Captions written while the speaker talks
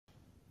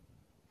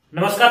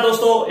नमस्कार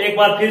दोस्तों, एक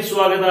बार फिर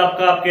स्वागत है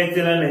आपका आपके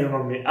चैनल नहीं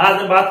में। आज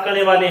हम बात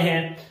करने वाले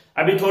हैं,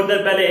 अभी थोड़ी देर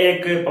पहले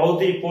एक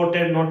बहुत ही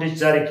इंपॉर्टेंट नोटिस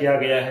जारी किया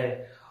गया है।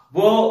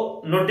 वो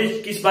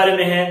नोटिस किस बारे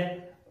में है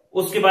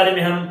उसके बारे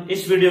में हम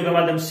इस वीडियो के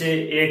माध्यम से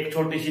एक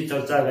छोटी सी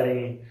चर्चा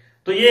करेंगे।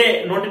 तो ये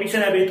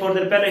नोटिफिकेशन अभी थोड़ी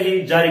देर पहले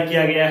ही जारी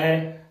किया गया है।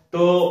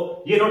 तो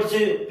ये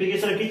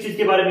नोटिफिकेशन किस चीज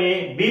के बारे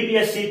में?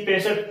 बीपीएससी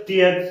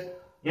 65th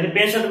यानी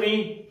 65वीं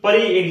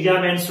परी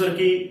एग्जाम आंसर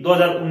की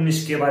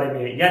 2019 के बारे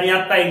में। यानी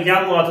आपका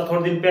एग्जाम हुआ था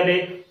थोड़े दिन पहले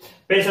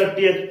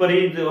 65th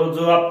परी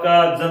जो आपका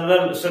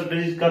जनरल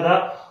स्टडीज का था,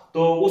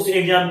 तो उस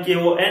एग्जाम की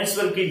वो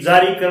आंसर की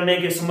जारी करने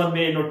के संबंध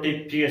में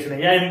नोटिफिकेशन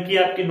है। यानी कि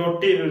आपकी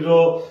जो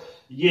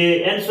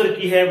ये आंसर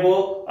की है वो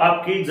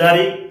आपकी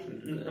जारी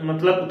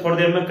मतलब थोड़ी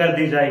देर में कर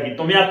दी जाएगी।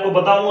 तो मैं आपको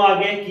बताऊंगा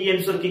आगे कि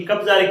आंसर की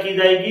कब जारी की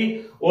जाएगी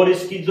और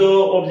इसकी जो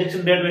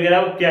ऑब्जेक्शन डेट वगैरह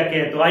वो क्या क्या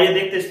है। तो आइए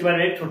देखते हैं इसके बारे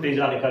में एक छोटी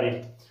जानकारी।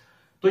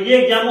 तो ये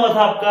एग्जाम हुआ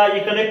था आपका, ये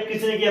कंडक्ट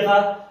किसने किया था?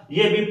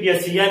 ये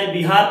बीपीएससी यानी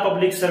बिहार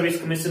पब्लिक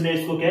सर्विस कमीशन ने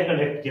इसको क्या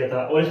कंडक्ट किया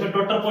था। और इसमें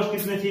टोटल पोस्ट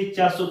किसने थी?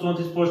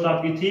 434 पोस्ट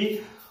आपकी थी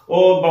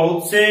और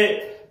बहुत से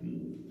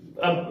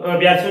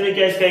अभ्यर्थियों ने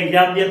क्या इसका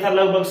एग्जाम दिया था।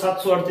 लगभग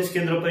 738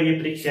 केंद्रों पर ये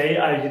परीक्षाएं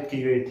आयोजित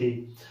की गई थी।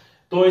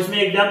 तो इसमें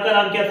एग्जाम का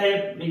नाम क्या था?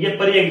 ये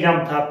परी एग्जाम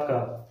था आपका,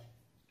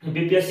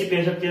 बीपीएससी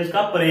 65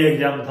 का परी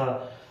एग्जाम था।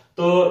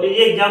 तो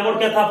ये एग्जाम और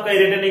क्या था आपका?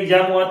 रिटन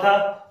एग्जाम हुआ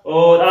था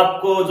और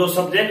आपको जो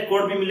सब्जेक्ट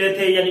कोड भी मिले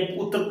थे, यानी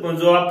उत्तर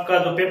जो आपका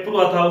जो पेपर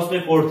हुआ था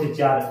उसमें कोड थे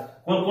 4।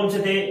 कौन कौन से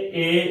थे?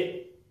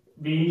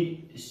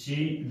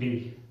 ABCD,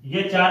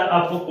 ये 4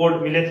 आपको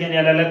कोड मिले थे, यानी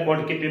अलग अलग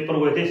कोड के पेपर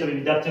हुए थे सभी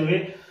विद्यार्थियों के।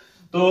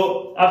 तो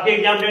आपके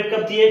एग्जाम डेट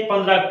कब थी?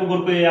 15 अक्टूबर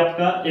को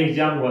आपका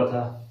एग्जाम हुआ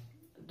था।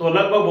 तो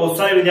लगभग बहुत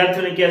सारे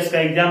विद्यार्थियों ने क्या इसका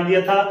एग्जाम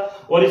दिया था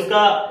और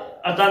इसका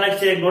अचानक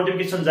से एक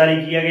नोटिफिकेशन जारी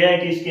किया गया है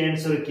कि इसकी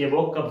आंसर की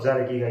वो कब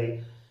जारी की गई।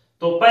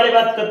 तो पहले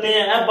बात करते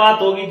हैं, अब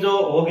बात होगी जो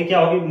होगी क्या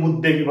होगी?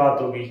 मुद्दे की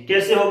बात होगी।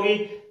 कैसे होगी?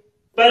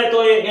 पहले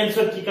तो ये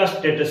आंसर की का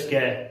स्टेटस क्या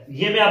है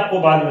ये मैं आपको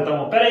बाद में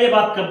बताऊंगा। पहले ये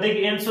बात करते हैं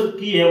कि आंसर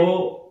की है वो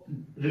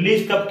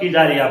रिलीज कब की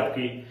जा रही है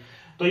आपकी।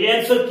 तो ये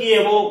आंसर की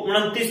है वो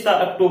 29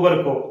 अक्टूबर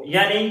को,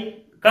 यानी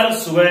कल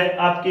सुबह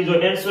आपकी जो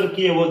आंसर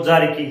की है वो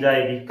जारी की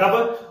जाएगी। कब?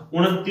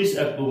 29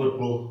 अक्टूबर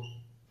को।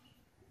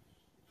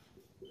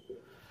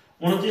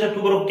 29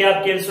 अक्टूबर को क्या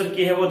आपकी आंसर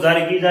की है वो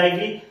जारी की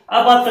जाएगी।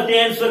 अब बात करते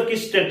हैं आंसर की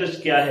स्टेटस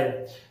क्या है।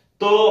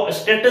 तो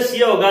स्टेटस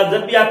ये होगा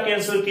जब भी आपके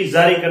आंसर की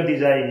जारी कर दी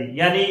जाएगी,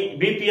 यानी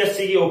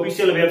बीपीएससी की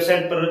ऑफिशियल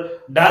वेबसाइट पर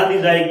डाल दी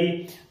जाएगी,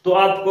 तो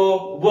आपको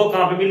वो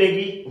कहां पे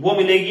मिलेगी? वो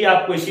मिलेगी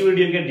आपको इसी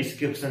वीडियो के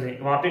डिस्क्रिप्शन में।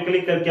 वहां पे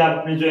क्लिक करके आप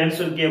अपने जो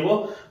आंसर की है वो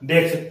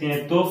देख सकते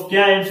हैं। तो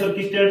क्या आंसर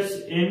की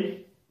स्टेटस? In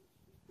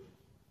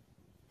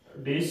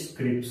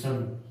description.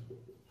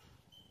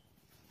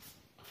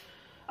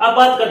 अब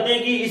बात करते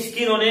हैं कि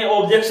इसकी इन्होंने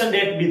ऑब्जेक्शन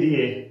डेट भी दी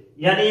है,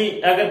 यानी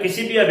अगर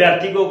किसी भी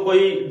अभ्यर्थी को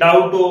कोई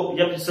डाउट हो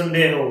या फिर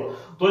संदेह हो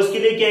तो इसके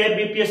लिए क्या है,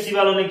 बीपीएससी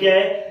वालों ने क्या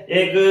है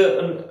एक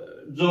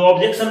जो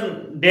ऑब्जेक्शन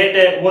डेट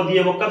है वो दी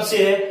है। वो कब से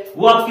है?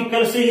 वो आपकी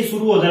कल से ही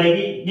शुरू हो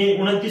जाएगी, ये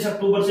 29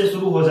 अक्टूबर से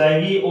शुरू हो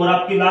जाएगी और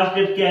आपकी लास्ट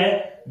डेट क्या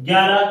है?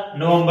 11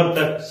 नवंबर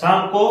तक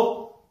शाम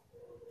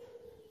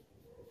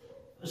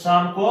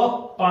को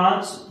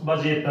 5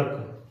 बजे तक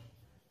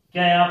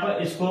क्या है आप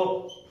इसको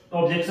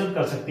ऑब्जेक्शन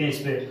कर सकते हैं इस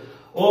पे।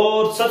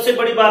 और सबसे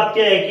बड़ी बात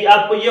क्या है कि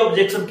आपको ये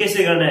ऑब्जेक्शन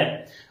कैसे करना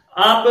है?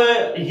 आप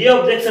ये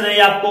ऑब्जेक्शन है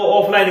आपको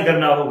ऑफलाइन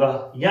करना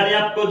होगा, यानी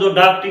आपको जो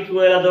डाक टिकट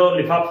वगैरह जो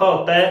लिफाफा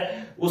होता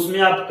है उसमें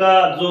आपका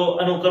जो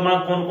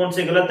अनुक्रमांक कौन कौन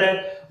से गलत है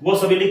वो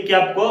सभी लिख के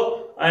आपको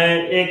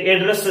एक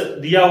एड्रेस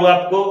दिया हुआ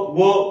आपको,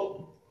 वो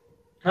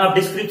आप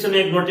डिस्क्रिप्शन में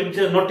एक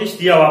नोटिस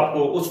दिया हुआ आपको,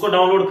 उसको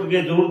डाउनलोड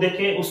करके जरूर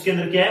देखें। उसके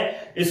अंदर क्या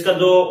है, इसका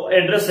जो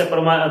एड्रेस है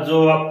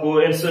जो आपको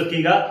आंसर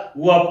की का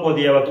वो आपको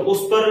दिया हुआ, तो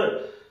उस पर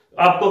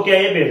आपको क्या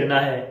ये भेजना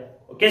है।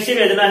 कैसे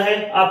भेजना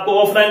है? आपको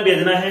ऑफलाइन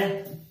भेजना है।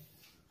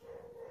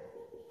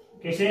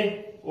 कैसे?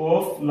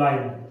 ऑफलाइन,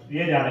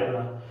 ये ध्यान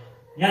रखना।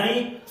 यानी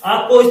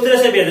आपको इस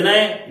तरह से भेजना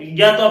है,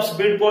 या तो आप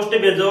स्पीड पोस्ट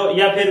भेजो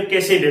या फिर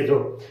कैसे भेजो।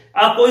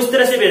 आपको इस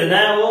तरह से भेजना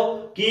है वो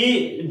कि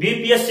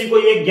बीपीएससी को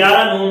ये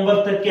 11 नवंबर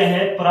तक क्या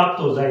है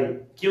प्राप्त हो जाए,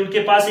 कि उनके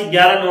पास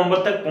 11 नवंबर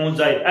तक पहुंच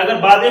जाए। अगर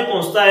बाद में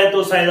पहुंचता है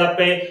तो शायद आप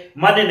पे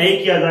मान्य नहीं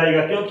किया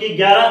जाएगा, क्योंकि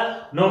 11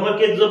 नवंबर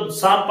के जब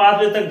शाम 5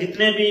 बजे तक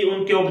जितने भी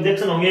उनके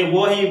ऑब्जेक्शन होंगे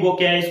वो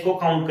क्या है इसको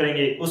काउंट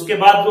करेंगे। उसके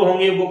बाद जो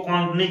होंगे वो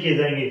काउंट नहीं किए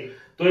जाएंगे।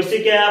 तो इससे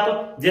क्या है,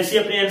 आप जैसे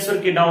अपने आंसर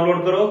की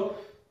डाउनलोड करो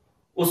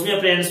उसमें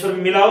अपने आंसर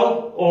मिलाओ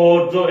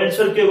और जो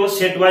आंसर की वो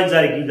सेट वाइज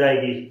जारी की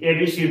जाएगी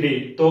ABCD,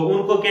 तो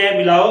उनको क्या है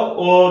मिलाओ।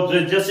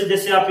 और जैसे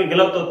जैसे आपके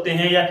गलत होते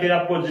हैं या फिर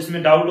आपको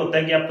जिसमें डाउट होता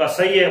है कि आपका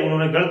सही है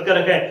उन्होंने गलत कर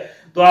रखा है,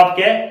 तो आप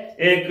क्या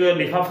एक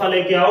लिफाफा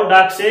लेके आओ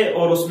डाक से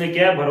और उसमें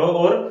क्या भरो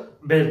और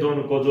भेज दो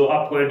उनको जो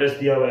आपको एड्रेस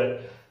दिया हुआ है।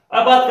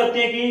 अब बात करते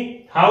हैं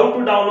कि how to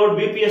download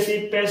BPSC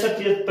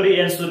 65th pre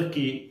answer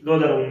की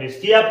 2019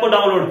 की आपको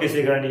डाउनलोड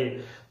कैसे करनी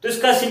है। तो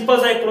इसका सिंपल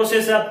सा एक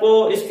प्रोसेस है,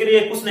 आपको इसके लिए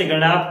कुछ नहीं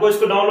करना है। आपको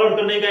इसको डाउनलोड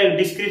करने का एक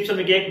डिस्क्रिप्शन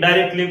में एक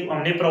डायरेक्ट लिंक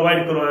हमने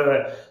प्रोवाइड करवाया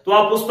है, तो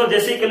आप उस पर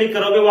जैसे ही क्लिक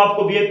करोगे वो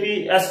आपको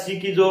बीपीएससी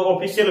की जो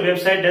ऑफिशियल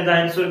वेबसाइट है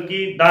आंसर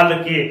की डाल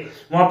रखी है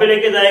वहां पे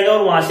लेके जाएगा।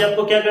 और वहां से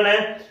आपको क्या करना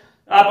है,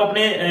 आप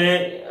अपने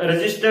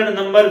रजिस्टर्ड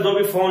नंबर जो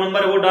भी फोन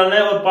नंबर है वो डालना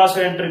है और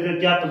पासवर्ड एंटर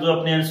करके आप जो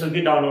अपने आंसर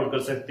की डाउनलोड कर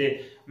सकते हैं।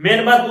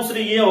 मेन बात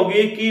दूसरी ये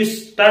होगी कि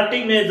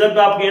स्टार्टिंग में जब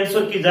आपकी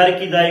आंसर की जारी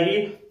की जाएगी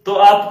तो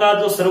आपका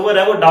जो सर्वर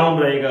है वो डाउन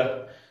रहेगा,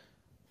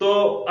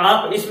 तो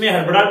आप इसमें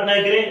हड़बड़ाहट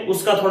न करें,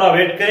 उसका थोड़ा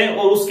वेट करें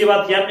और उसके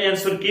बाद अपने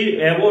आंसर की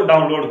है वो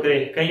डाउनलोड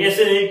करें। कहीं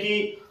ऐसे नहीं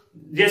कि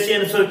जैसे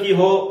आंसर की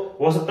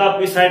हो सकता है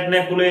आपकी साइट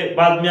न खुले,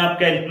 बाद में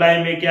आपके रिप्लाई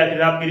में क्या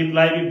फिर आपकी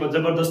रिप्लाई भी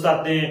जबरदस्त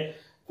आते हैं।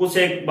 कुछ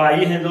एक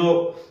भाई हैं जो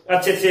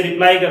अच्छे से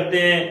रिप्लाई करते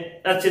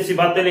हैं, अच्छी अच्छी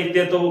बातें लिखते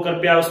हैं, तो वो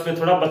कृपया उसमें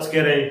थोड़ा बच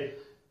के रहे।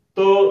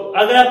 तो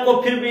अगर आपको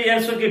फिर भी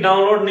आंसर की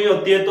डाउनलोड नहीं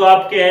होती है तो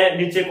आपके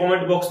नीचे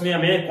कमेंट बॉक्स में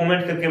हमें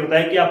कमेंट करके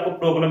बताएं कि आपको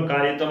प्रॉब्लम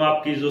कहाँ है, तो हम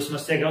आपकी जो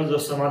समस्या का जो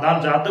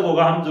समाधान जहां तक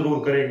होगा हम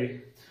जरूर करेंगे।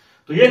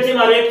 तो ये थी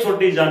हमारी एक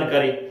छोटी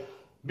जानकारी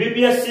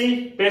BPSC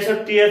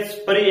 65th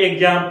pre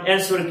exam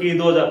answer की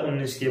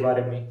 2019 के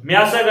बारे में। मैं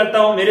आशा करता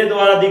हूं मेरे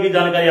द्वारा दी गई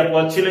जानकारी आपको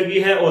अच्छी लगी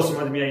है और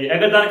समझ में आई है।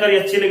 अगर जानकारी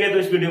अच्छी लगे तो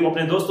इस वीडियो को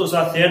अपने दोस्तों के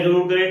साथ शेयर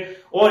जरूर करें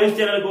और इस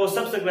चैनल को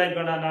सब्सक्राइब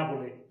करना ना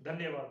भूलें।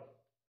 धन्यवाद।